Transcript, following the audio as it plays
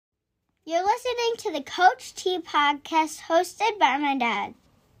You're listening to the Coach T podcast hosted by my dad.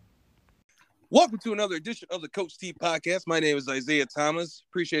 Welcome to another edition of the Coach T podcast. My name is Isaiah Thomas.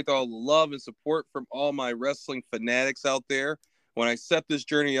 Appreciate all the love and support from all my wrestling fanatics out there. When I set this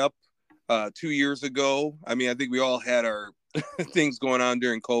journey up 2 years ago, I think we all had our things going on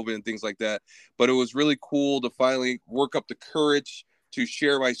during COVID and things like that. But it was really cool to finally work up the courage to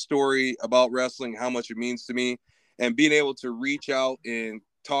share my story about wrestling, how much it means to me, and being able to reach out and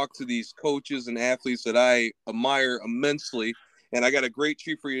talk to these coaches and athletes that I admire immensely. And I got a great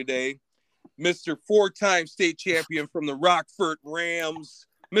treat for you today. Mr. Four-time state champion from the Rockford Rams,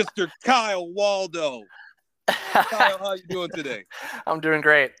 Mr. Kyle Waldo. Kyle, how you doing today? I'm doing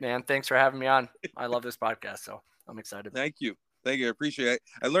great, man. Thanks for having me on. I love this podcast, so I'm excited. Thank you. I appreciate it.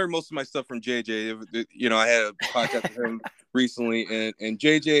 I learned most of my stuff from JJ. I had a podcast with him recently, and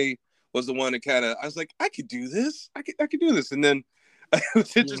JJ was the one that I was like, I could do this. I could do this. And then it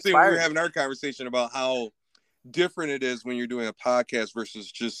was interesting when we were having our conversation about how different it is when you're doing a podcast versus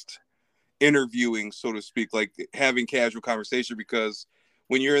just interviewing, so to speak, like having casual conversation, because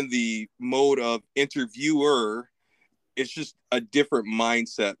when you're in the mode of interviewer, it's just a different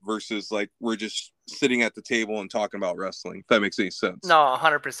mindset versus like we're just sitting at the table and talking about wrestling, if that makes any sense. No,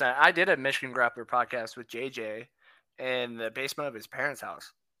 100%. I did a Michigan Grappler podcast with JJ in the basement of his parents'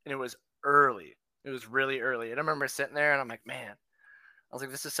 house, and it was early. It was really early. And I remember sitting there and I'm like, man, I was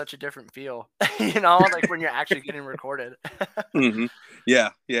like, this is such a different feel, like when you're actually getting recorded. Mm-hmm. Yeah.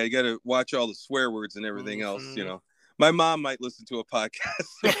 You got to watch all the swear words and everything else, My mom might listen to a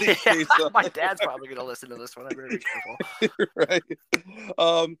podcast. My dad's probably going to listen to this one. I'm really careful. Right.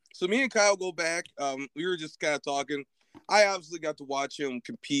 So me and Kyle go back. We were just kind of talking. I obviously got to watch him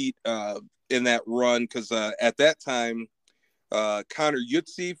compete in that run because at that time, Connor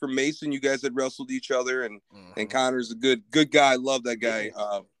Yutzi from Mason, you guys had wrestled each other, and Connor's a good guy. I love that guy.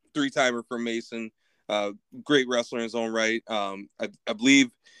 3-timer from Mason, great wrestler in his own right. I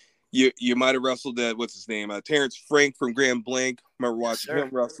believe you might have wrestled that. What's his name? Terrence Frank from Grand Blanc. Remember watching him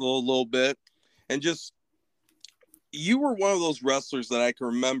wrestle a little bit, and just you were one of those wrestlers that I can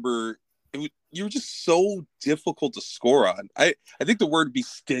remember. You were just so difficult to score on. I think the word would be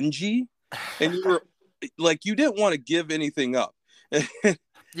stingy, and you were. Like you didn't want to give anything up.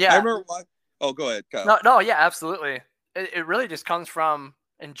 Yeah. I remember Oh, go ahead, Kyle. No, yeah, absolutely. It really just comes from,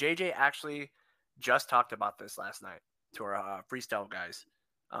 and JJ actually just talked about this last night to our freestyle guys.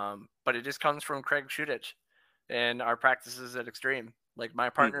 But it just comes from Craig Shudich and our practices at Extreme. Like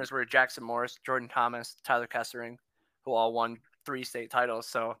my partners were Jackson Morris, Jordan Thomas, Tyler Kessering, who all won 3 state titles.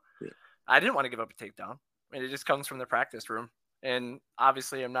 So I didn't want to give up a takedown. And it just comes from the practice room. And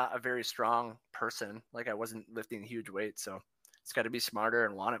obviously I'm not a very strong person. Like I wasn't lifting huge weights. So it's got to be smarter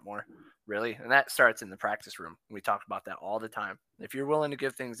and want it more, really. And that starts in the practice room. We talk about that all the time. If you're willing to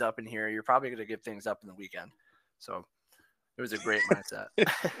give things up in here, you're probably going to give things up in the weekend. So it was a great mindset.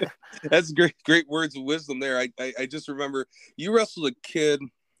 That's great words of wisdom there. I just remember you wrestled a kid.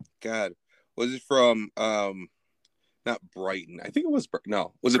 God, was it from not Brighton? I think it was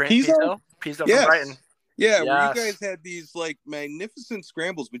Was it Pizzo? Pizzo from Brighton. Yeah, yes. Where you guys had these like magnificent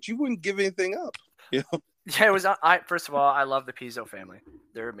scrambles, but you wouldn't give anything up. Yeah, it was. First of all, I love the Pizzo family.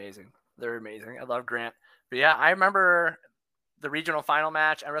 They're amazing. I love Grant. But yeah, I remember the regional final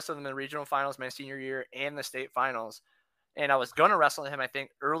match. I wrestled in the regional finals my senior year and the state finals. And I was going to wrestle him, I think,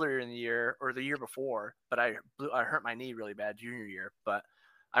 earlier in the year or the year before, but I hurt my knee really bad junior year. But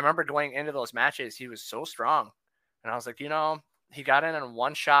I remember going into those matches, he was so strong. And I was like, he got in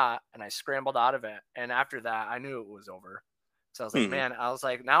one shot and I scrambled out of it. And after that, I knew it was over. So I was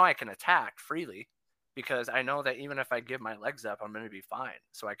like, now I can attack freely because I know that even if I give my legs up, I'm going to be fine.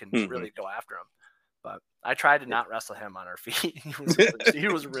 So I can really go after him. But I tried to not wrestle him on our feet. He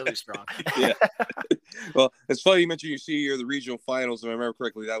was really strong. Yeah. Well, it's funny you mentioned your senior year, the regional finals. If I remember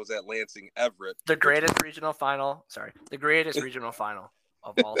correctly, that was at Lansing Everett. The greatest regional final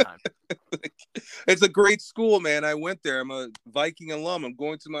of all time. It's a great school, man. I went there. I'm a Viking alum. I'm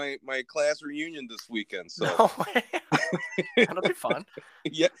going to my class reunion this weekend. So no way. That'll be fun.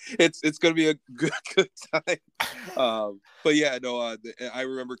 Yeah, it's going to be a good time. But yeah, no, I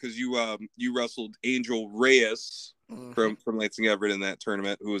remember because you wrestled Angel Reyes from Lansing Everett in that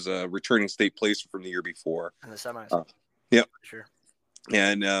tournament, who was a returning state placer from the year before. In the semis. Yep. Sure.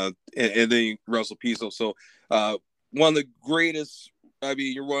 And then you wrestled Pizzo. So one of the greatest.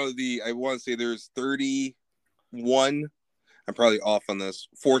 You're one of the. I want to say there's 31. I'm probably off on this.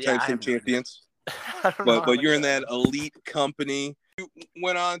 4-time state champions. But you're in that elite company. You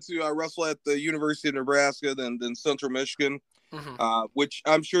went on to wrestle at the University of Nebraska, then Central Michigan, which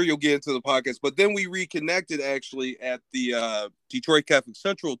I'm sure you'll get into the podcast. But then we reconnected actually at the Detroit Catholic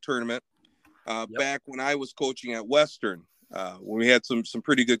Central tournament Yep. back when I was coaching at Western. When we had some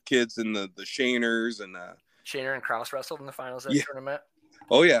pretty good kids in the Shayners and Shaner and Kraus wrestled in the finals of that tournament.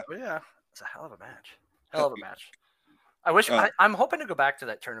 Oh yeah. It's a hell of a match. I wish I'm hoping to go back to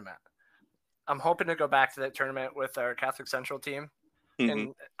that tournament. I'm hoping to go back to that tournament with our Catholic Central team.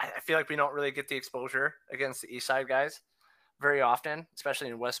 And I feel like we don't really get the exposure against the East Side guys very often, especially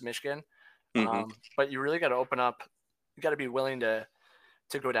in West Michigan. But you really got to open up. You got to be willing to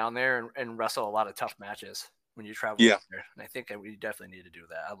go down there and wrestle a lot of tough matches when you travel up there. And I think that we definitely need to do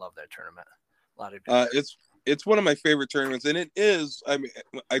that. I love that tournament. A lot of good it's one of my favorite tournaments, and it is. I mean,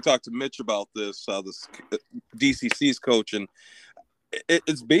 I talked to Mitch about this DCC's coach, and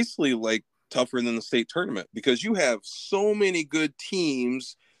it's basically like tougher than the state tournament because you have so many good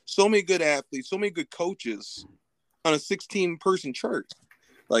teams, so many good athletes, so many good coaches on a 16-person chart.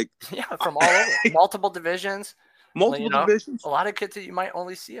 Like from all over, multiple divisions, divisions. A lot of kids that you might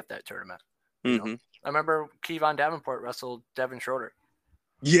only see at that tournament. You know? I remember Kevon Davenport wrestled Devin Schroeder.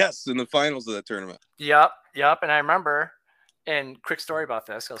 Yes, in the finals of that tournament. Yep. And I remember, and quick story about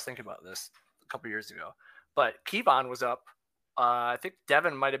this, I was thinking about this a couple years ago, but Kevon was up. I think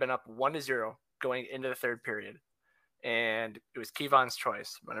Devin might have been up 1-0 going into the third period, and it was Kevon's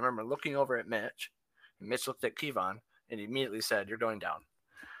choice. But I remember looking over at Mitch, and Mitch looked at Kevon, and he immediately said, "You're going down."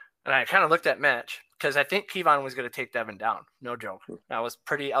 And I kind of looked at Mitch because I think Kevon was going to take Devin down. No joke. I was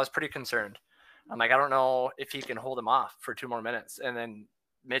pretty concerned. I'm like, I don't know if he can hold him off for 2 more minutes. And then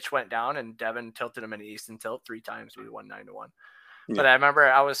Mitch went down, and Devin tilted him in an Easton tilt 3 times. We won 9-1. Yeah. But I remember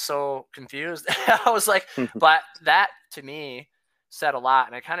I was so confused. I was like, but that to me said a lot.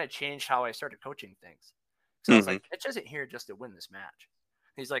 And I kind of changed how I started coaching things. So I was like, Mitch isn't here just to win this match.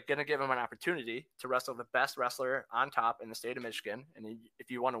 He's like going to give him an opportunity to wrestle the best wrestler on top in the state of Michigan. And if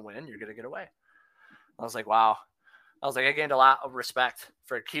you want to win, you're going to get away. I was like, wow. I was like, I gained a lot of respect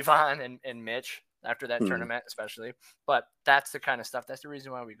for Kevon and Mitch after that tournament, especially. But that's the kind of stuff. That's the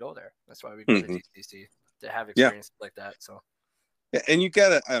reason why we go there. That's why we go to DCC, to have experiences like that. So. Yeah, and you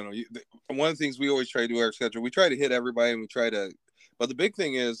gotta, I don't know. One of the things we always try to do our schedule, we try to hit everybody, and we try to. But the big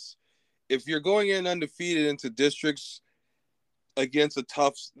thing is, if you're going in undefeated into districts against a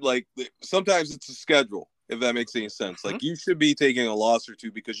tough, like sometimes it's a schedule. If that makes any sense, like you should be taking a loss or two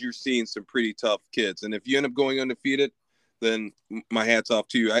because you're seeing some pretty tough kids, and if you end up going undefeated, then my hat's off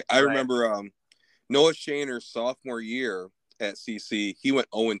to you. I remember Noah Shayner's sophomore year at CC, he went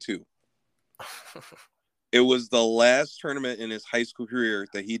 0-2. It was the last tournament in his high school career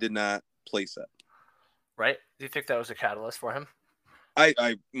that he did not place at. Right? Do you think that was a catalyst for him?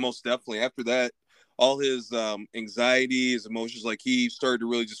 I most definitely. After that, all his anxiety, his emotions, like he started to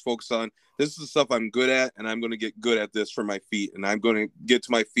really just focus on, this is the stuff I'm good at, and I'm going to get good at this for my feet. And I'm going to get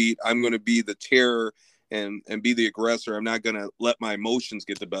to my feet. I'm going to be the terror and be the aggressor. I'm not going to let my emotions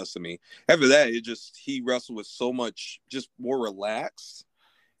get the best of me. After that, he wrestled with so much, just more relaxed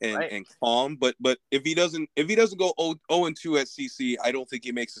and calm. But if he doesn't go 0-2 at CC, I don't think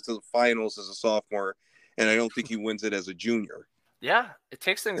he makes it to the finals as a sophomore, and I don't think he wins it as a junior. Yeah, it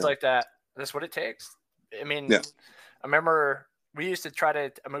takes things like that. That's what it takes. I mean, I remember we used to try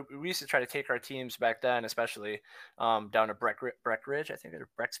to take our teams back then, especially down to Breckridge, I think, or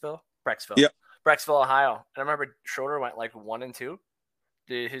Brecksville. Yeah. Brecksville, Ohio. And I remember Schroeder went like 1-2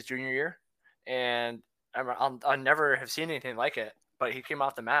 his junior year, and I'll never have seen anything like it. But he came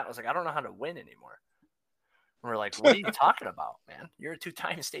off the mat. I was like, I don't know how to win anymore. And we're like, what are you talking about, man? You're a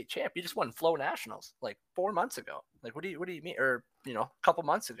 2-time state champ. You just won Flow Nationals like 4 months ago. Like, what do you mean? Or, a couple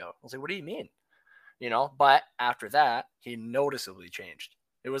months ago. I was like, what do you mean? But after that, he noticeably changed.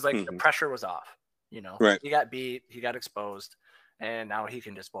 It was like the pressure was off, Right. He got beat, he got exposed, and now he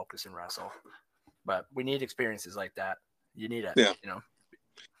can just focus and wrestle. But we need experiences like that. You need it,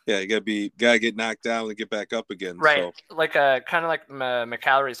 Yeah, you gotta get knocked down and get back up again. Right. So. Like kind of like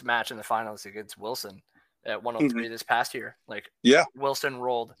McCallery's match in the finals against Wilson at 103 this past year. Like, Wilson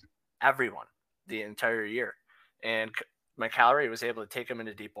rolled everyone the entire year, and McCallery was able to take him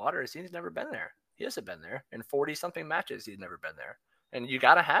into deep waters. He's never been there. He hasn't been there in 40-something matches. He's never been there, and you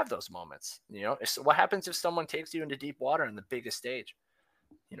got to have those moments. What happens if someone takes you into deep water on the biggest stage?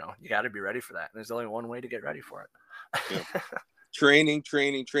 You got to be ready for that. And there's only one way to get ready for it. Training.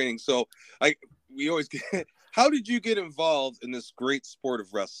 So we always get, how did you get involved in this great sport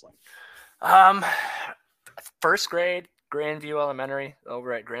of wrestling? First grade, Grandview Elementary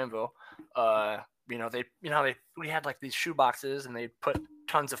over at Granville. We had like these shoe boxes, and they put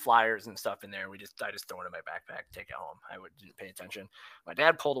tons of flyers and stuff in there. I just throw it in my backpack, take it home. I didn't pay attention. My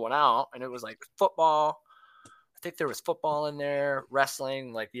dad pulled one out, and it was like football. I think there was football in there,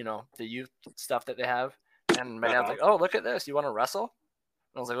 wrestling, like, the youth stuff that they have. And my dad's like, oh, look at this. You want to wrestle?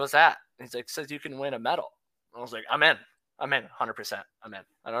 I was like, what's that? He's like, says you can win a medal. I was like, I'm in 100%. I'm in.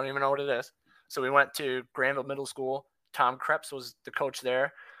 I don't even know what it is. So we went to Granville Middle School. Tom Krebs was the coach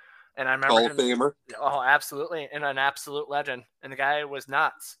there. And I remember Hall of Famer. Oh, absolutely. And an absolute legend. And the guy was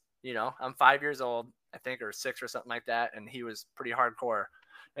nuts. I'm 5 years old, I think, or 6 or something like that. And he was pretty hardcore.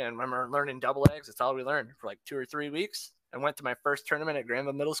 And I remember learning double legs. That's all we learned for like 2 or 3 weeks. I went to my first tournament at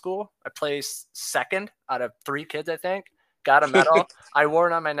Granville Middle School. I placed second out of 3 kids, I think. Got a medal. I wore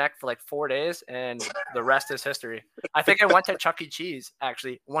it on my neck for like 4 days, and the rest is history. I think I went to Chuck E. Cheese,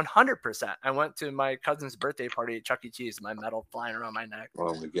 actually, 100%. I went to my cousin's birthday party at Chuck E. Cheese, my medal flying around my neck.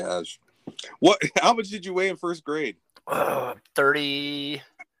 Oh, my gosh. How much did you weigh in first grade?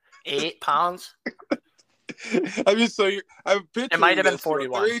 38 pounds. I'm picturing it might have been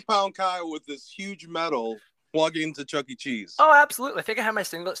 41. 38-pound Kyle with this huge medal walking into Chuck E. Cheese. Oh, absolutely. I think I had my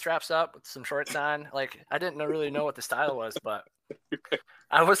singlet straps up with some shorts on. Like, I didn't really know what the style was, but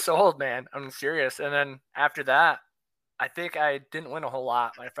I was sold, man. I'm serious. And then after that, I think I didn't win a whole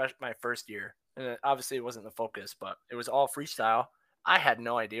lot my first year. And obviously it wasn't the focus, but it was all freestyle. I had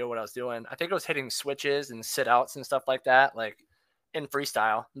no idea what I was doing. I think I was hitting switches and sit outs and stuff like that, like in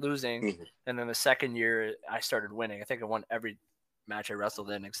freestyle, losing. Mm-hmm. And then the second year I started winning. I think I won every match I wrestled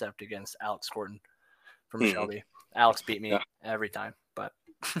in except against Alex Gordon from Shelby. Alex beat me every time, but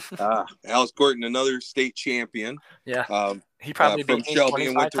Alex Gordon, another state champion. Yeah. He probably from beat me Shelby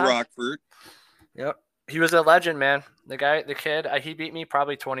and went to Rockford. Yep. He was a legend, man. The kid, he beat me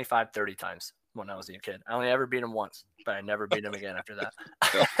probably 25, 30 times when I was a kid. I only ever beat him once, but I never beat him again after that.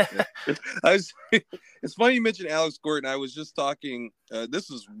 It's funny you mentioned Alex Gordon. I was just talking, this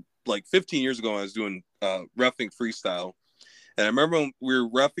was like 15 years ago when I was doing roughing freestyle. And I remember when we were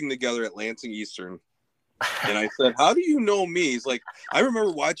roughing together at Lansing Eastern. And I said, how do you know me? He's like, I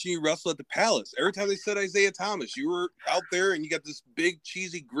remember watching you wrestle at the Palace. Every time they said Isaiah Thomas, you were out there and you got this big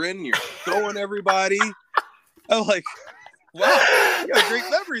cheesy grin and you're throwing everybody. I'm like, wow, you got a great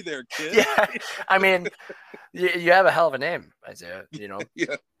memory there, kid. Yeah, I mean, you have a hell of a name, Isaiah, Yeah.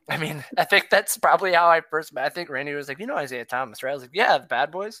 I mean, I think that's probably how I first met. I think Randy was like, Isaiah Thomas, right? I was like, yeah, the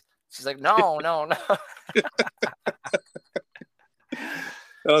Bad Boys. She's like, no.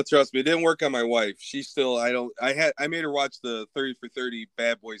 Oh, trust me, it didn't work on my wife. She still, I made her watch the 30 for 30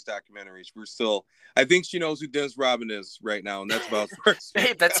 Bad Boys documentaries. We're still, I think she knows who Dennis Robin is right now, and that's about first.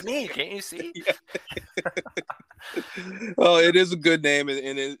 Hey, that's me. Can't you see? Well, it is a good name,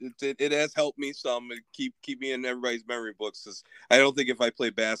 and it has helped me some. Keep me in everybody's memory books. Cause I don't think if I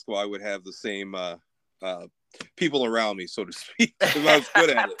played basketball, I would have the same people around me, so to speak. If I was good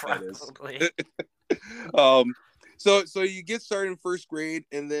at it, that is. So you get started in first grade,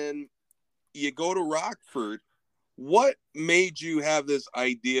 and then you go to Rockford. What made you have this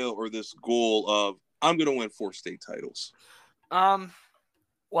idea or this goal of, I'm going to win 4 state titles?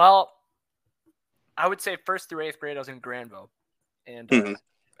 Well, I would say 1st through 8th grade, I was in Granville. And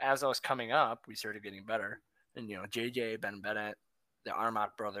as I was coming up, we started getting better. And, JJ, Ben Bennett, the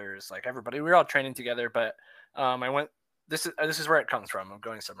Armott brothers, like everybody, we were all training together. But I went. This is where it comes from. I'm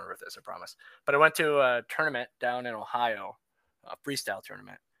going somewhere with this, I promise. But I went to a tournament down in Ohio, a freestyle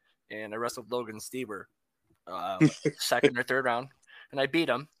tournament, and I wrestled Logan Stieber, second or third round, and I beat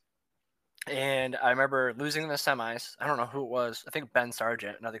him. And I remember losing in the semis. I don't know who it was. I think Ben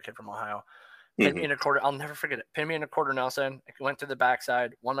Sargent, another kid from Ohio, pinned me in a quarter. I'll never forget it. Pinned me in a quarter Nelson. I went to the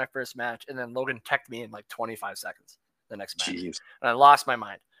backside, won my first match, and then Logan teched me in like 25 seconds the next match. Jeez. And I lost my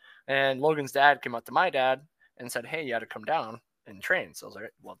mind. And Logan's dad came up to my dad and said, hey, you got to come down and train. So I was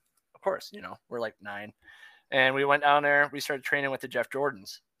like, well, of course, we're like 9. And we went down there. We started training with the Jeff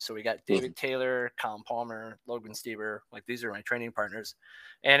Jordans. So we got David Taylor, Colin Palmer, Logan Stieber. Like, these are my training partners.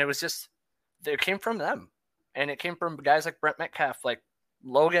 And it was just, it came from them. And it came from guys like Brent Metcalf, like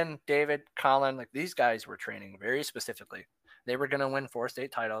Logan, David, Colin. Like, these guys were training very specifically. They were going to win 4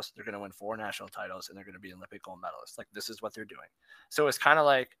 state titles. They're going to win 4 national titles. And they're going to be Olympic gold medalists. Like, this is what they're doing. So it's kind of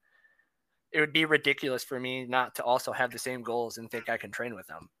like, it would be ridiculous for me not to also have the same goals and think I can train with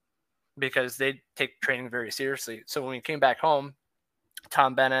them, because they take training very seriously. So when we came back home,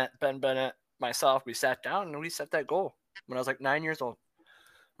 Tom Bennett, Ben Bennett, myself, we sat down and we set that goal when I was like 9 years old.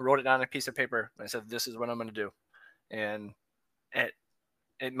 I wrote it down on a piece of paper. And I said, this is what I'm going to do. And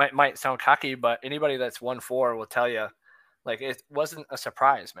it might sound cocky, but anybody that's 1-4 will tell you, like, it wasn't a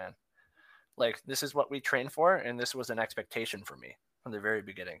surprise, man. Like, this is what we trained for. And this was an expectation for me from the very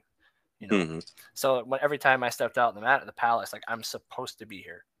beginning. So every time I stepped out on the mat at the Palace, like, I'm supposed to be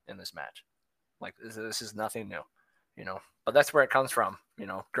here in this match. Like, this is nothing new, but that's where it comes from,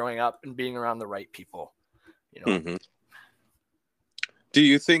 growing up and being around the right people, Do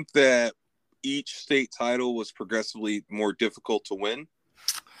you think that each state title was progressively more difficult to win?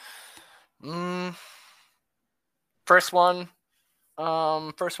 First one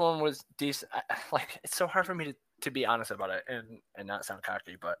was decent. Like, it's so hard for me to be honest about it and not sound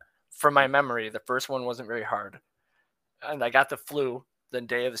cocky, but from my memory, the first one wasn't very hard. And I got the flu the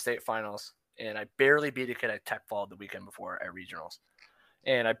day of the state finals, and I barely beat a kid at Tech Fall the weekend before at regionals.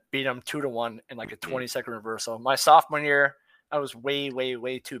 And I beat him 2-1 in like a 20-second reversal. My sophomore year, I was way, way,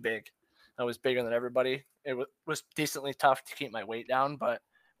 way too big. I was bigger than everybody. It was decently tough to keep my weight down, but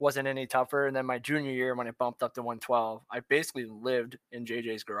wasn't any tougher. And then my junior year, when I bumped up to 112, I basically lived in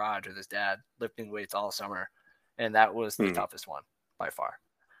JJ's garage with his dad, lifting weights all summer. And that was the toughest one by far.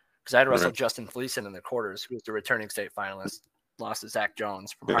 Because I had wrestled Justin Fleeson in the quarters, who was the returning state finalist, lost to Zach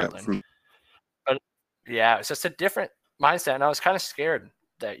Jones from Heartland. But yeah, it's just a different mindset. And I was kind of scared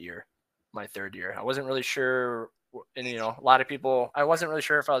that year, my third year. I wasn't really sure. And, a lot of people, I wasn't really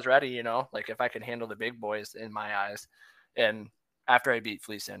sure if I was ready, like if I could handle the big boys in my eyes. And after I beat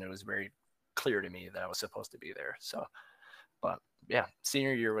Fleeson, it was very clear to me that I was supposed to be there. So, but yeah,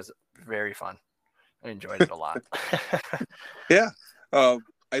 senior year was very fun. I enjoyed it a lot. Yeah.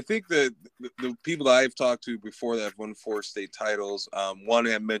 I think that the people that I've talked to before that have won 4 state titles, one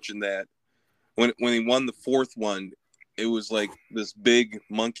had mentioned that when he won the 4th one, it was like this big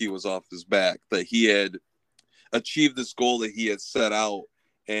monkey was off his back, that he had achieved this goal that he had set out.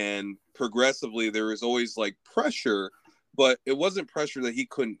 And progressively, there was always like pressure, but it wasn't pressure that he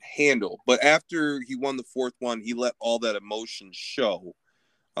couldn't handle. But after he won the 4th one, he let all that emotion show.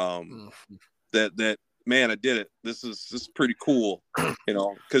 That man, I did it. This is pretty cool,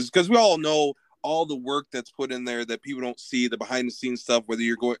 because we all know all the work that's put in there that people don't see, the behind the scenes stuff,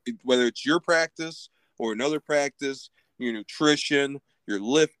 whether it's your practice or another practice, your nutrition, your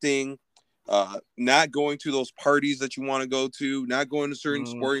lifting, not going to those parties that you want to go to, not going to certain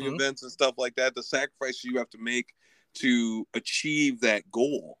sporting events and stuff like that, the sacrifices you have to make to achieve that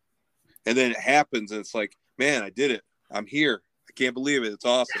goal. And then it happens and it's like, man, I did it. I'm here. I can't believe it. It's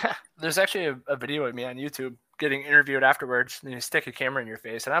awesome. There's actually a video of me on YouTube getting interviewed afterwards, and you stick a camera in your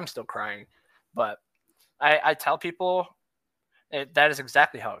face, and I'm still crying. But I tell people that is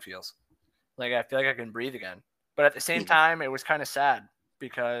exactly how it feels. Like, I feel like I can breathe again. But at the same time, it was kind of sad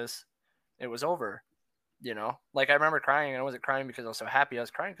because it was over, Like, I remember crying, and I wasn't crying because I was so happy. I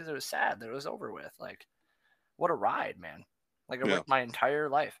was crying because it was sad that it was over with. Like, what a ride, man. Like, I worked my entire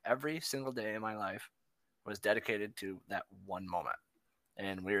life, every single day of my life was dedicated to that one moment,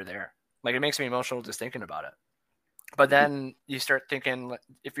 and we were there. Like, it makes me emotional just thinking about it. But then you start thinking,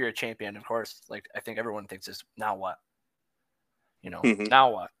 if you're a champion, of course, like, I think everyone thinks this, now what?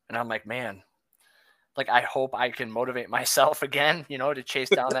 Now what? And I'm like, man, like, I hope I can motivate myself again, to chase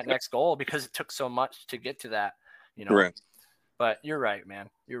down that next goal, because it took so much to get to that, Right. But you're right,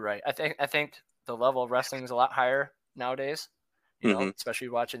 man. You're right. I think the level of wrestling is a lot higher nowadays, especially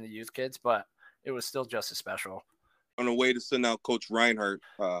watching the youth kids, but it was still just as special. On a way to send out Coach Reinhardt,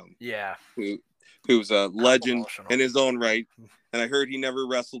 who's a legend in his own right. And I heard he never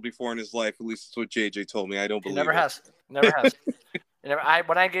wrestled before in his life. At least that's what JJ told me. I don't believe he never it. has.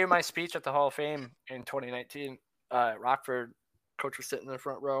 When I gave my speech at the Hall of Fame in 2019, Rockford, Coach was sitting in the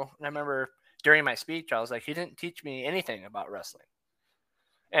front row. And I remember during my speech, I was like, he didn't teach me anything about wrestling.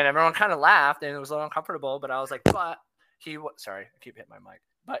 And everyone kind of laughed, and it was a little uncomfortable. But I was like, sorry, I keep hitting my mic.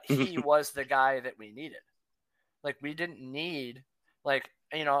 But he was the guy that we needed. Like, we didn't need,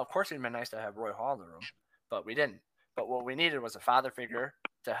 of course it would have been nice to have Roy Hall in the room, but we didn't. But what we needed was a father figure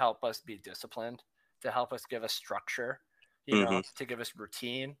to help us be disciplined, to help us give us structure, to give us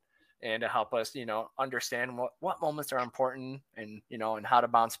routine, and to help us, understand what moments are important, and, and how to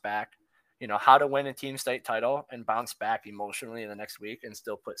bounce back, how to win a team state title and bounce back emotionally in the next week and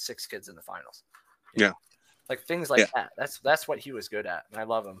still put 6 kids in the finals. Like, things like that. That's what he was good at. And I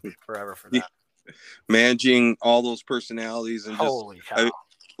love him forever for that. Managing all those personalities and holy cow.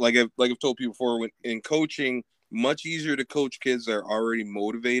 Like I've told people before, when in coaching, much easier to coach kids that are already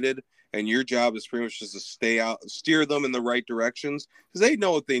motivated, and your job is pretty much just to steer them in the right directions, because they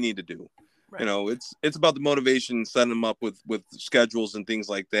know what they need to do. Right. It's about the motivation, setting them up with schedules and things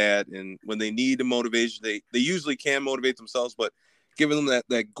like that. And when they need a motivation, they usually can motivate themselves, but giving them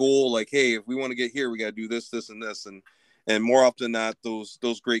that goal, like, hey, if we want to get here, we got to do this, this, and this. And more often than not,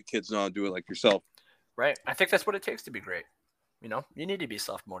 those great kids know how to do it like yourself. Right. I think that's what it takes to be great. You need to be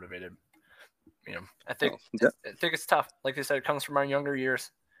self-motivated. I think it's tough. Like I said, it comes from our younger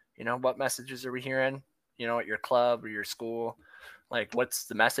years. What messages are we hearing, at your club or your school? Like, what's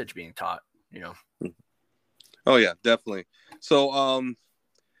the message being taught, Oh, yeah, definitely. So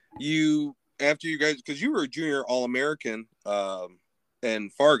after you guys, because you were a junior All-American in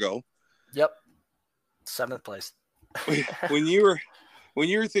Fargo. Yep. 7th place. when you when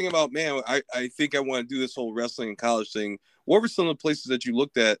you were thinking about, man, I think I want to do this whole wrestling in college thing, what were some of the places that you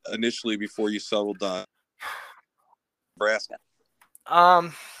looked at initially before you settled on Nebraska?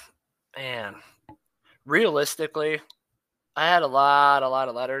 Man, realistically, I had a lot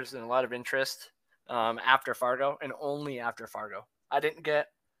of letters and a lot of interest after Fargo, and only after Fargo. I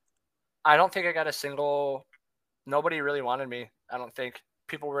don't think I got a single. Nobody really wanted me. I don't think.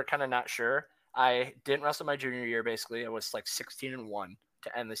 People were kind of not sure. I didn't wrestle my junior year. Basically, I was like 16-1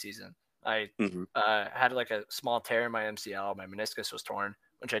 to end the season. I had like a small tear in my MCL. My meniscus was torn,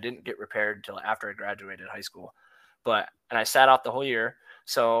 which I didn't get repaired until after I graduated high school. And I sat out the whole year.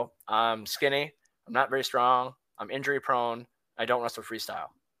 So I'm skinny. I'm not very strong. I'm injury prone. I don't wrestle freestyle.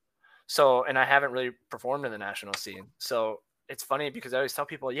 So, and I haven't really performed in the national scene. So it's funny because I always tell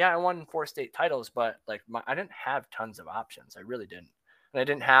people, yeah, I won 4 state titles, but like I didn't have tons of options. I really didn't. And I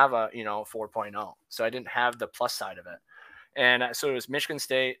didn't have a, 4.0. So I didn't have the plus side of it. And so it was Michigan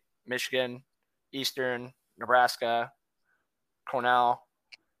State, Michigan, Eastern, Nebraska, Cornell.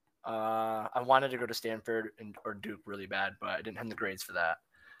 I wanted to go to Stanford or Duke really bad, but I didn't have the grades for that.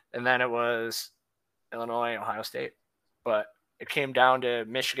 And then it was Illinois, Ohio State. But it came down to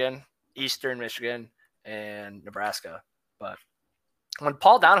Michigan, Eastern Michigan, and Nebraska. But when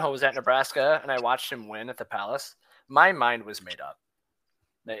Paul Donahoe was at Nebraska and I watched him win at the Palace, my mind was made up.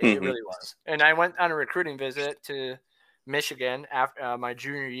 It really was. And I went on a recruiting visit to Michigan after my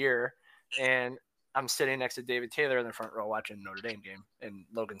junior year, and I'm sitting next to David Taylor in the front row watching Notre Dame game and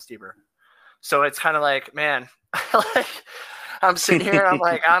Logan Stieber. So it's kind of like, man, like I'm sitting here and I'm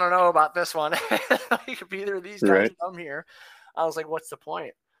like, I don't know about this one. Like if either of these guys come here, I was like, what's the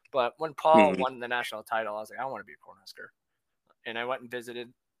point? But when Paul won the national title, I was like, I want to be a Cornhusker. And I went and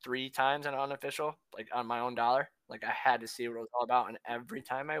visited 3 times on unofficial, like on my own dollar. Like I had to see what it was all about. And every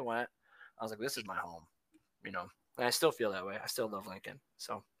time I went, I was like, this is my home, And I still feel that way. I still love Lincoln.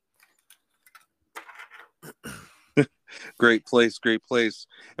 So. Great place.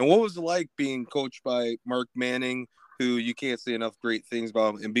 And what was it like being coached by Mark Manning, who you can't say enough great things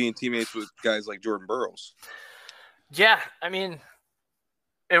about, and being teammates with guys like Jordan Burroughs? Yeah, I mean,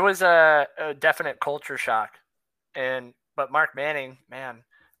 it was a definite culture shock. But Mark Manning, man,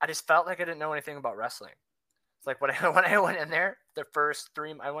 I just felt like I didn't know anything about wrestling. It's like when I went in there, the first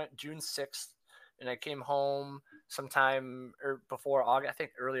 3, I went June 6th, and I came home sometime before August, I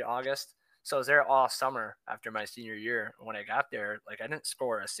think early August. So I was there all summer after my senior year. When I got there, like I didn't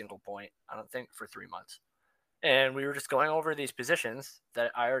score a single point, I don't think, for 3 months. And we were just going over these positions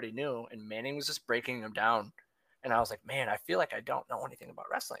that I already knew, and Manning was just breaking them down. And I was like, man, I feel like I don't know anything about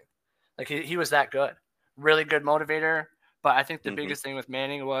wrestling. Like he was that good, really good motivator. But I think the biggest thing with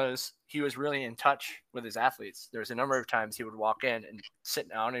Manning was he was really in touch with his athletes. There was a number of times he would walk in and sit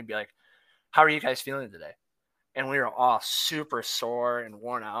down and be like, how are you guys feeling today? And we were all super sore and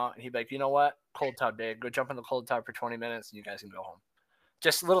worn out. And he'd be like, you know what? Cold tub day. Go jump in the cold tub for 20 minutes and you guys can go home.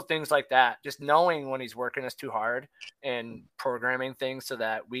 Just little things like that. Just knowing when he's working us too hard and programming things so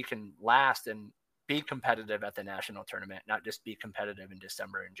that we can last and be competitive at the national tournament, not just be competitive in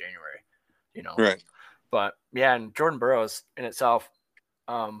December and January, Right. But yeah, and Jordan Burroughs in itself,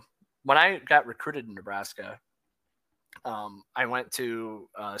 when I got recruited in Nebraska, I went to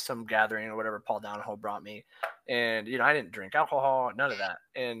some gathering or whatever Paul Donahoe brought me, and I didn't drink alcohol, none of that,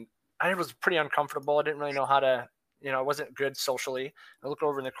 and I was pretty uncomfortable. I didn't really know how to, I wasn't good socially. I look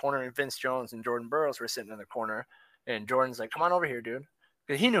over in the corner, and Vince Jones and Jordan Burroughs were sitting in the corner, and Jordan's like, "Come on over here, dude,"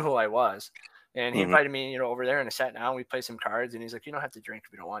 because he knew who I was, and he invited me, over there, and I sat down. We played some cards, and he's like, "You don't have to drink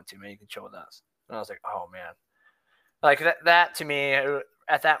if you don't want to, man. You can chill with us." And I was like, "Oh man," like that to me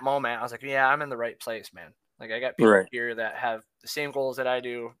at that moment, I was like, "Yeah, I'm in the right place, man." Like I got people here that have the same goals that I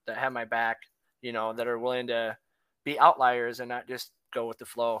do, that have my back, that are willing to be outliers and not just go with the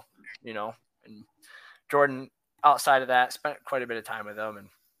flow, And Jordan, outside of that, spent quite a bit of time with him, and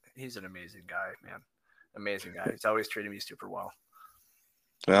he's an amazing guy, man. Amazing guy. He's always treated me super well.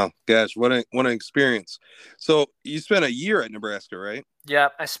 Wow, gosh, what an experience. So you spent a year at Nebraska, right? Yeah,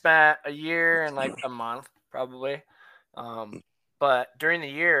 I spent a year and like a month probably. But during the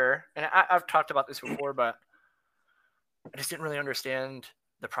year, and I've talked about this before, but I just didn't really understand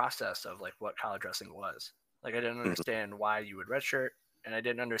the process of like what college wrestling was. Like I didn't understand why you would redshirt, and I just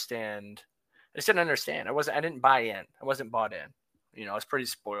didn't understand. I didn't buy in. I wasn't bought in. I was pretty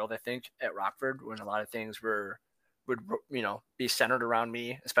spoiled, I think, at Rockford when a lot of things would be centered around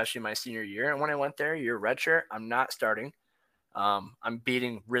me, especially my senior year. And when I went there, you're redshirt, I'm not starting. I'm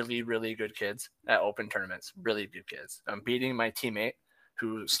beating really, really good kids at open tournaments, really good kids. I'm beating my teammate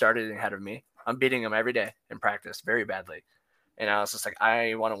who started ahead of me. I'm beating him every day in practice very badly. And I was just like,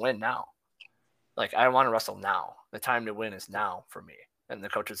 I want to win now. Like, I want to wrestle now. The time to win is now for me. And the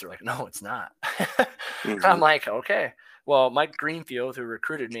coaches are like, no, it's not. Mhm. I'm like, okay. Well, Mike Greenfield, who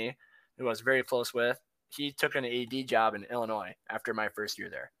recruited me, who I was very close with, he took an AD job in Illinois after my first year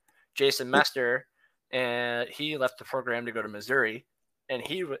there. Jason Mester, and he left the program to go to Missouri, and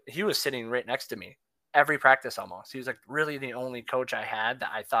he was sitting right next to me every practice almost. He was like really the only coach I had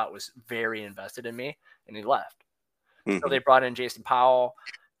that I thought was very invested in me, and he left. So they brought in Jason Powell,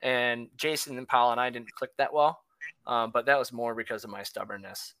 and Jason and Powell and I didn't click that well, but that was more because of my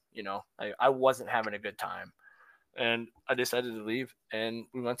stubbornness. You know, I wasn't having a good time, and I decided to leave, and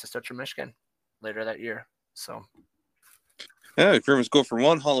we went to Central Michigan later that year. So Yeah, if you're going to go from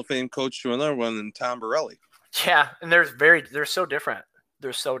one Hall of Fame coach to another one, then Tom Borelli. yeah, and they're so different.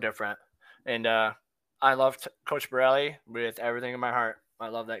 They're so different, and I love Coach Borelli with everything in my heart. I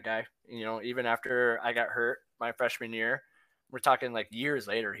love that guy. You know, even after I got hurt my freshman year, we're talking like years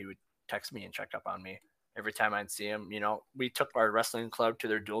later, he would text me and check up on me every time I'd see him. You know, we took our wrestling club to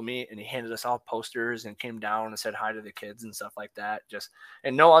their dual meet, and he handed us all posters and came down and said hi to the kids and stuff like that.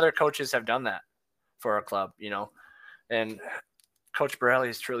 And no other coaches have done that for our club, you know. And Coach Borelli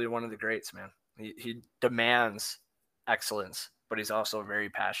is truly one of the greats, man. He demands excellence, but he's also a very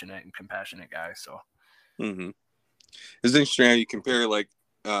passionate and compassionate guy. So It's interesting how you compare like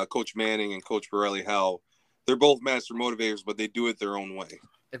Coach Manning and Coach Borelli, how they're both master motivators, but they do it their own way.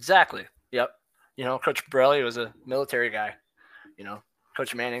 Exactly. Yep. You know, Coach Borelli was a military guy. You know,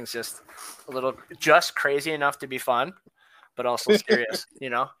 Coach Manning's just crazy enough to be fun, but also serious, you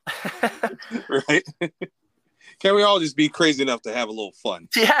know? Right. Can't we all just be crazy enough to have a little fun?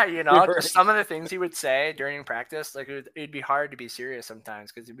 Yeah, you know, Right. some of the things he would say during practice, like it'd be hard to be serious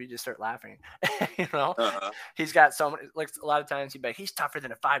sometimes because we just start laughing. You know, he's got so many, like a lot of times he'd be like, he's tougher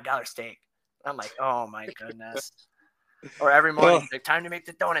than a $5 steak. I'm like, oh my goodness. Or every morning, like, time to make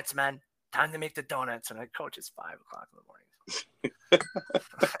the donuts, man. Time to make the donuts. And I coach, it's 5 o'clock in the morning.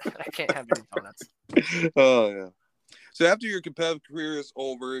 I can't have any donuts. Oh yeah. So after your competitive career is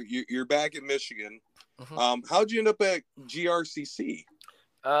over, you're back in Michigan. How'd you end up at GRCC?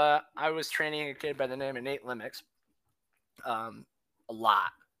 I was training a kid by the name of Nate Limix. A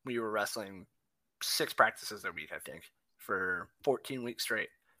lot. We were wrestling 6 practices a week, I think, for 14 weeks straight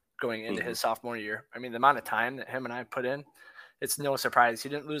going into his sophomore year. I mean, the amount of time that him and I put in, it's no surprise. He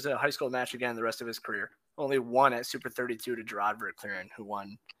didn't lose a high school match again the rest of his career. Only won at Super 32 to Gerard Verclaren, who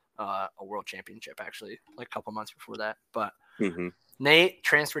won a world championship, actually, like a couple months before that. But Nate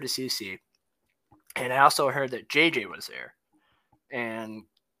transferred to CC. And I also heard that JJ was there, and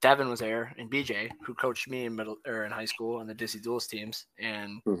Devin was there, and BJ, who coached me in high school on the Dizzy Duels teams.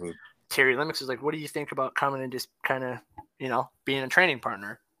 And Terry Limix was like, "What do you think about coming and just kind of, you know, being a training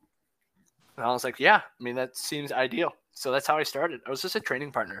partner?" And I was like, "Yeah, I mean, that seems ideal." So that's how I started. I was just a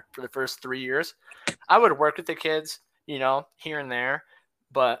training partner for the first 3 years. I would work with the kids, you know, here and there,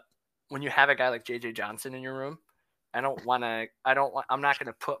 but when you have a guy like JJ Johnson in your room, I'm not going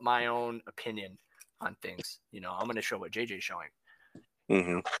to put my own opinion on things. You know, I'm going to show what JJ's showing.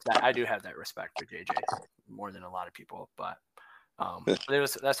 I do have that respect for JJ more than a lot of people, but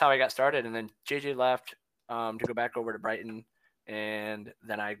that's how I got started. And then JJ left to go back over to Brighton, and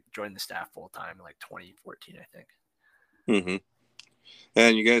then I joined the staff full time in like 2014, I think.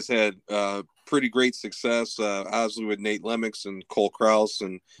 And you guys had pretty great success, obviously with Nate Lemix and Cole Kraus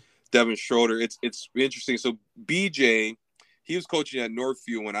and Devin Schroeder. It's interesting. So BJ, he was coaching at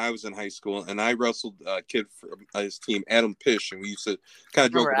Northview when I was in high school, and I wrestled a kid from his team, Adam Pish, and we used to kind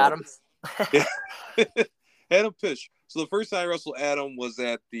of joke about Adam? Yeah. Adam Pish. So the first time I wrestled Adam was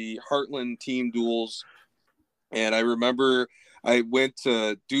at the Heartland Team Duels, and I remember I went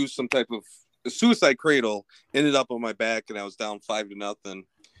to do some type of suicide cradle, ended up on my back, and I was down 5-0.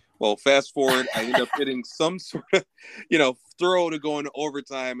 Well, fast forward, I ended up hitting some sort of, you know, throw to go into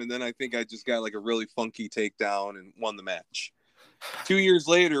overtime, and then I think I just got like a really funky takedown and won the match. 2 years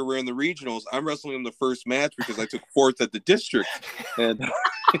later, we're in the regionals. I'm wrestling in the first match because I took 4th at the district, and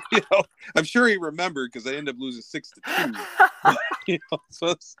you know, I'm sure he remembered because I ended up losing 6-2. You know, so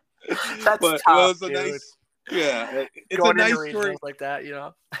that's tough, a dude. nice. Yeah, it's going a nice into story like that, you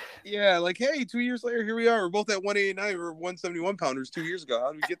know. Yeah, like, hey, 2 years later, here we are. We're both at 189. We were 171 pounders 2 years ago.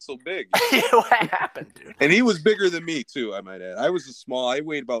 How did we get so big? What happened, dude? And he was bigger than me too, I might add. I was I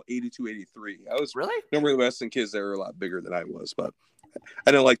weighed about 82, 83. I was really normally wrestling kids that were a lot bigger than I was, but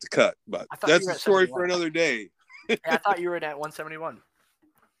I didn't like to cut. But that's a story for another day. Yeah, I thought you were at 171.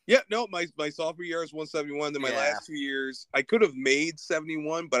 Yeah, no, my sophomore year was 171. Then my last 2 years, I could have made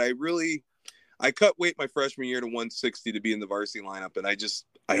 71, but I cut weight my freshman year to 160 to be in the varsity lineup, and I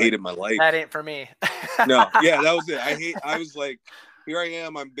hated my life. That ain't for me. No, yeah, that was it. I was like, here I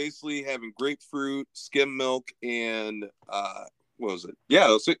am. I'm basically having grapefruit, skim milk, and what was it? Yeah,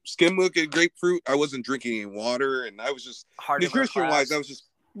 it was skim milk and grapefruit. I wasn't drinking any water, and I was just nutrition wise, I was just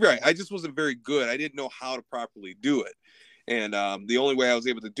right. I just wasn't very good. I didn't know how to properly do it. And the only way I was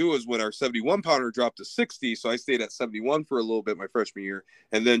able to do it was when our 71 pounder dropped to 60. So I stayed at 71 for a little bit my freshman year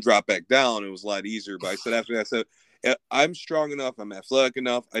and then dropped back down. It was a lot easier. But I said, after that, I said, I'm strong enough. I'm athletic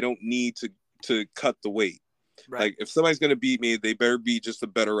enough. I don't need to cut the weight. Right. Like if somebody's going to beat me, they better be just a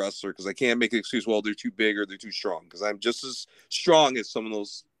better wrestler, because I can't make an excuse, well, they're too big or they're too strong, because I'm just as strong as some of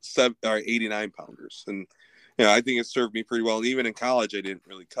those 89 pounders. And I think it served me pretty well. And even in college, I didn't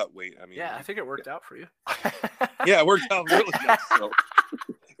really cut weight. I mean, yeah, I think it worked out for you. Yeah, it worked out really nice. So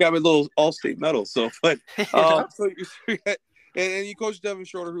got my little All-State medal. So, but and you coach Devin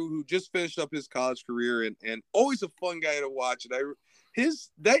Schroeder, who just finished up his college career, and always a fun guy to watch. And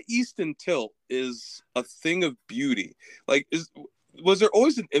that Easton tilt is a thing of beauty. Like, was there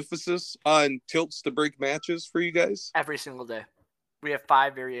always an emphasis on tilts to break matches for you guys? Every single day. We have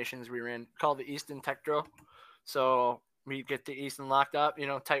 5 variations we ran called the Easton Tech Drill. So we get the Easton locked up,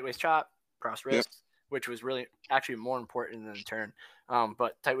 tight waist chop, cross wrist, which was really actually more important than the turn.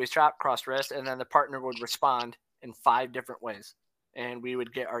 But tight waist chop, cross wrist, and then the partner would respond in 5 different ways. And we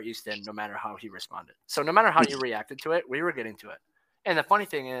would get our Easton no matter how he responded. So no matter how you reacted to it, we were getting to it. And the funny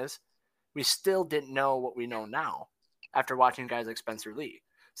thing is, we still didn't know what we know now after watching guys like Spencer Lee.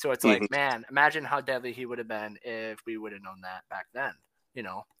 So it's like, man, imagine how deadly he would have been if we would have known that back then.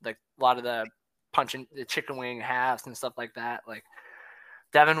 Like a lot of the punching the chicken wing halves and stuff like that. Like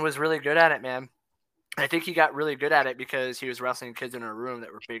Devin was really good at it, man. I think he got really good at it because he was wrestling kids in a room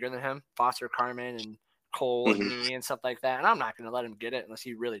that were bigger than him, Foster Carmen and Cole and me and stuff like that. And I'm not going to let him get it unless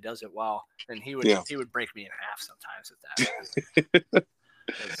he really does it well. And he would break me in half sometimes at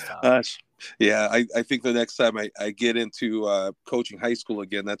that. Yeah, I think the next time I get into coaching high school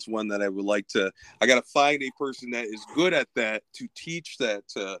again, that's one that I would like to. I got to find a person that is good at that to teach that,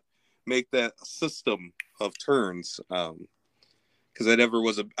 to make that a system of turns. Because I never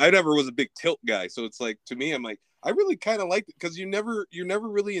was a big tilt guy, so it's like, to me, I'm like, I really kind of like it because you're never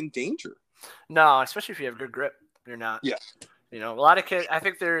really in danger. No, especially if you have good grip, you're not. Yeah. A lot of kids. I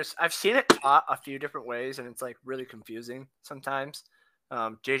think I've seen it taught a few different ways, and it's like really confusing sometimes.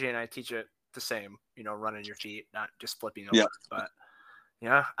 JJ and I teach it the same, running your feet, not just flipping over. Yeah. But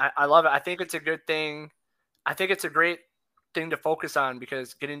yeah, I love it. I think it's a good thing. I think it's a great thing to focus on,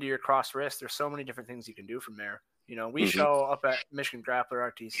 because getting to your cross wrist, there's so many different things you can do from there. We show up at Michigan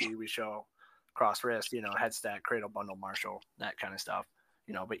Grappler RTC, we show cross wrist, head stack, cradle bundle, Marshall, that kind of stuff.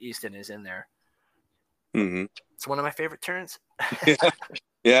 But Easton is in there. It's one of my favorite turns.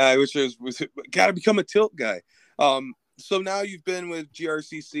 Yeah, I wish it was got to become a tilt guy. So now you've been with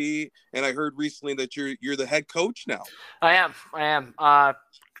GRCC, and I heard recently that you're the head coach now. I am. A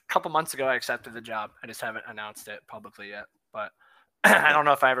couple months ago, I accepted the job. I just haven't announced it publicly yet, but I don't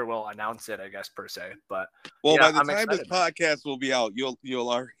know if I ever will announce it, I guess, per se. But by the time this podcast will be out, you'll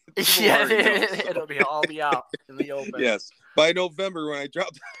already it'll all be out in the open. Yes, by November when I drop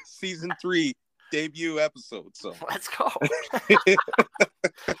season 3 debut episode. So let's go.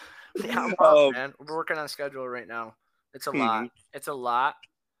 I'm up, man. We're working on schedule right now. It's a lot. It's a lot.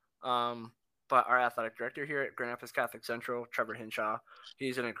 But our athletic director here at Grand Rapids Catholic Central, Trevor Hinshaw,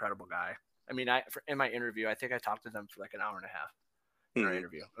 he's an incredible guy. I mean, in my interview, I think I talked to them for like an hour and a half in our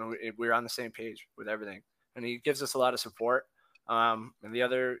interview. And we were on the same page with everything. And he gives us a lot of support. And the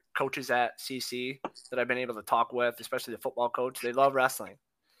other coaches at CC that I've been able to talk with, especially the football coach, they love wrestling,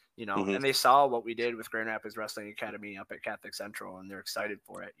 and they saw what we did with Grand Rapids Wrestling Academy up at Catholic Central, and they're excited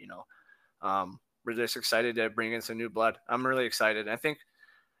for it, We're just excited to bring in some new blood. I'm really excited. I think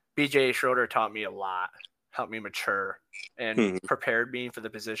BJ Schroeder taught me a lot, helped me mature, and prepared me for the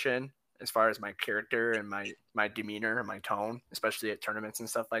position as far as my character and my demeanor and my tone, especially at tournaments and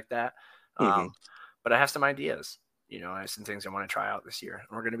stuff like that. But I have some ideas, I have some things I want to try out this year,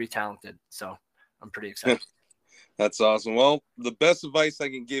 and we're going to be talented. So I'm pretty excited. That's awesome. Well, the best advice I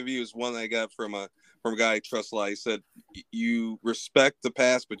can give you is one I got from a guy I trust a lot. He said, you respect the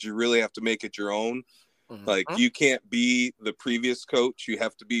past, but you really have to make it your own. Like, you can't be the previous coach. You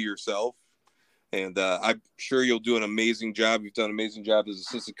have to be yourself. And I'm sure you'll do an amazing job. You've done an amazing job as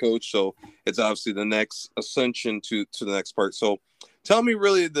assistant coach. So it's obviously the next ascension to the next part. So tell me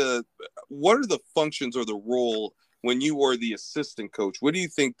really what are the functions or the role when you were the assistant coach? What do you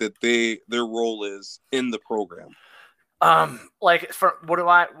think that their role is in the program? What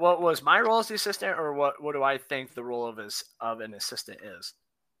was my role as the assistant, or what do I think the role of an assistant is?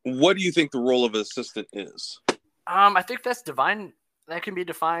 What do you think the role of an assistant is? I think that's divine. That can be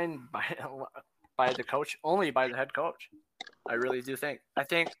defined by the coach, only by the head coach. I really do think. I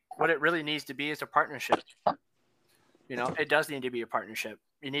think what it really needs to be is a partnership. It does need to be a partnership.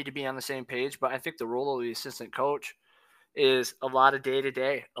 You need to be on the same page, but I think the role of the assistant coach is a lot of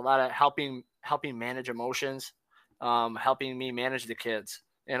day-to-day, a lot of helping manage emotions, helping me manage the kids.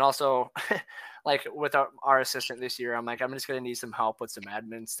 And also like with our assistant this year, I'm just going to need some help with some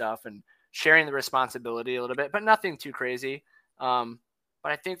admin stuff and sharing the responsibility a little bit, but nothing too crazy.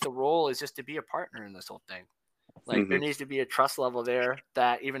 But I think the role is just to be a partner in this whole thing. Like there needs to be a trust level there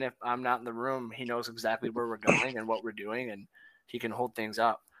that even if I'm not in the room, he knows exactly where we're going and what we're doing, and he can hold things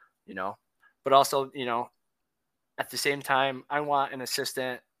up, but also, at the same time, I want an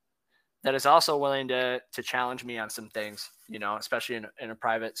assistant that is also willing to challenge me on some things, especially in a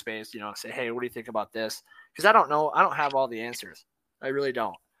private space, say, hey, what do you think about this? Because I don't know. I don't have all the answers. I really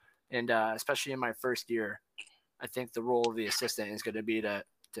don't. And especially in my first year, I think the role of the assistant is going to be to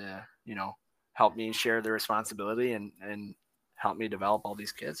help me share the responsibility and help me develop all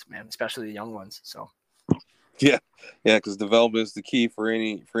these kids, man, especially the young ones. So. Yeah. Because development is the key for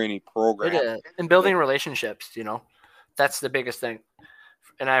any program. It is. And building relationships, that's the biggest thing.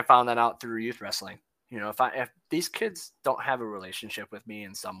 And I found that out through youth wrestling. If these kids don't have a relationship with me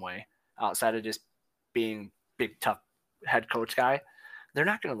in some way outside of just being big, tough head coach guy, they're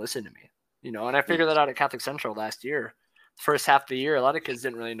not going to listen to me, and I figured that out at Catholic Central last year. First half of the year, a lot of kids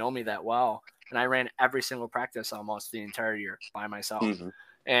didn't really know me that well. And I ran every single practice almost the entire year by myself.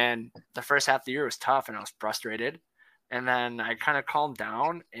 And the first half of the year was tough and I was frustrated. And then I kind of calmed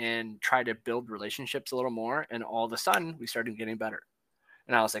down and tried to build relationships a little more. And all of a sudden we started getting better.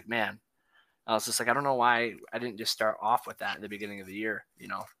 And I was like, man, I don't know why I didn't just start off with that in the beginning of the year,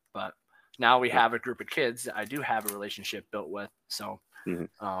 but now we have a group of kids that I do have a relationship built with. So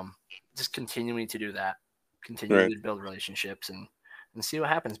just continuing to do that, to build relationships and see what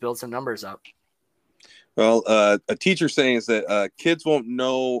happens, build some numbers up. Well, a teacher saying is that kids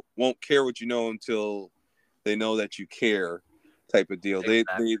won't care what you know until they know that you care, type of deal.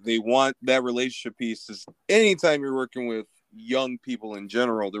 Exactly. They want that relationship piece. Anytime you're working with young people in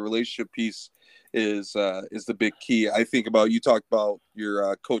general, the relationship piece is the big key. I think about, you talked about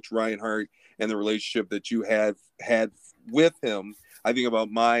your coach Reinhardt and the relationship that you had with him. I think about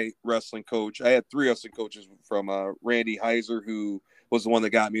my wrestling coach. I had 3 wrestling coaches, from Randy Heiser, who was the one that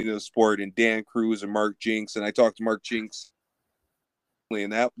got me into the sport, and Dan Cruz and Mark Jinks. And I talked to Mark Jinks,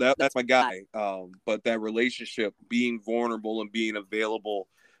 and that's my guy. But that relationship, being vulnerable and being available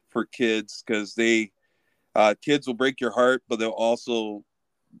for kids, because kids will break your heart, but they'll also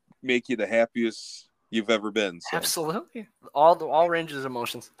make you the happiest you've ever been. So. Absolutely. All ranges of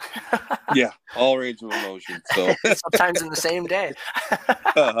emotions. Yeah, all range of emotions. So sometimes in the same day.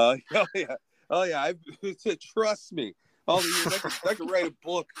 Oh yeah. Trust me. All the years I could write a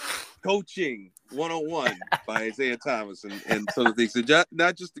book, Coaching 101 by Isaiah Thomas, and some of the things.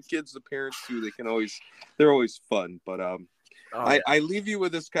 Not just the kids, the parents too. They're always fun. But I leave you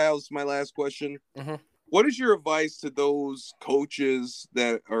with this, Kyle. This is my last question. Mm-hmm. What is your advice to those coaches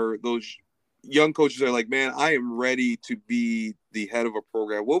that are those young coaches that are like, man, I am ready to be the head of a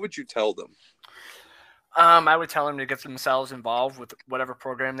program? What would you tell them? I would tell them to get themselves involved with whatever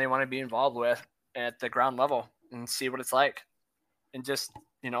program they want to be involved with at the ground level and see what it's like. And just,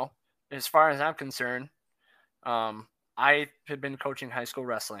 as far as I'm concerned, I had been coaching high school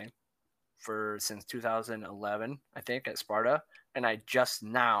wrestling since 2011, I think, at Sparta. And I just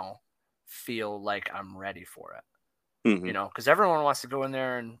now feel like I'm ready for it, because everyone wants to go in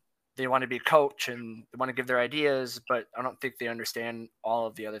there and they want to be a coach and they want to give their ideas, but I don't think they understand all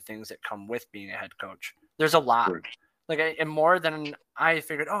of the other things that come with being a head coach. There's a lot, and more than I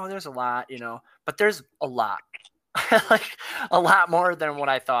figured. Oh, there's a lot, but there's a lot, like a lot more than what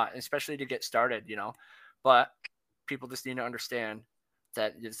I thought, especially to get started, but people just need to understand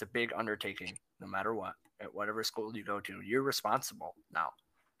that it's a big undertaking, no matter what, at whatever school you go to, you're responsible now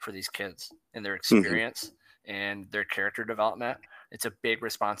for these kids and their experience and their character development. It's a big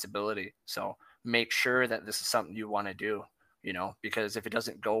responsibility. So make sure that this is something you want to do, because if it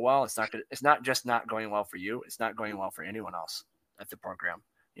doesn't go well, it's not just not going well for you. It's not going well for anyone else at the program,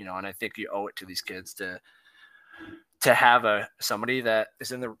 and I think you owe it to these kids to have somebody that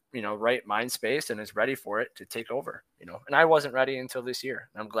is in the, right mind space and is ready for it to take over, and I wasn't ready until this year.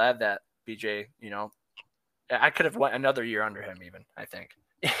 I'm glad that BJ, I could have went another year under him even, I think.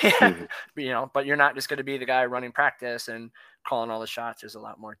 But you're not just going to be the guy running practice and calling all the shots. There's a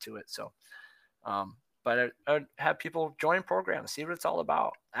lot more to it. So, but I'd have people join programs, see what it's all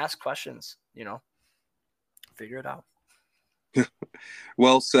about, ask questions, figure it out.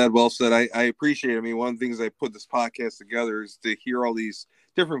 Well said. I appreciate it. I mean, one of the things I put this podcast together is to hear all these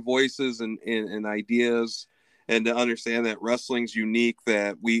different voices and ideas, and to understand that wrestling's unique,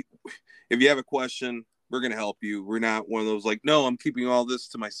 that if you have a question, we're going to help you. We're not one of those like, no, I'm keeping all this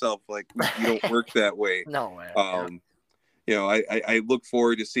to myself. Like, you don't work that way. No way. You know, I look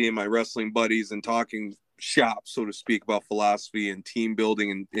forward to seeing my wrestling buddies and talking shop, so to speak, about philosophy and team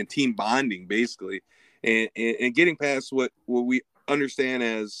building and team bonding, basically, and getting past what we understand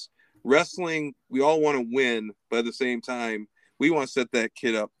as wrestling. We all want to win, but at the same time, we want to set that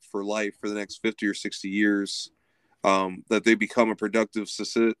kid up for life for the next 50 or 60 years, that they become a productive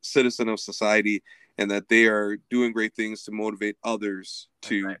citizen of society and that they are doing great things to motivate others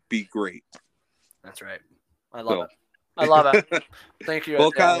to be great. That's right. I love it. I love it. Thank you.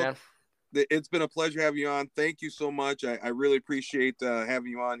 Well, Kyle, man. It's been a pleasure having you on. Thank you so much. I really appreciate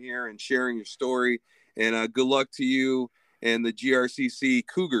having you on here and sharing your story. And good luck to you and the GRCC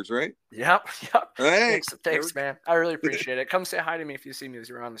Cougars, right? Yep. Hey, thanks, man. I really appreciate it. Come say hi to me if you see me as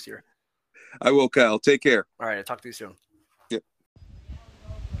you're around this year. I will, Kyle. Take care. All right. I'll talk to you soon. Yep.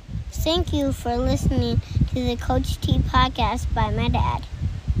 Thank you for listening to the Coach T podcast by my dad.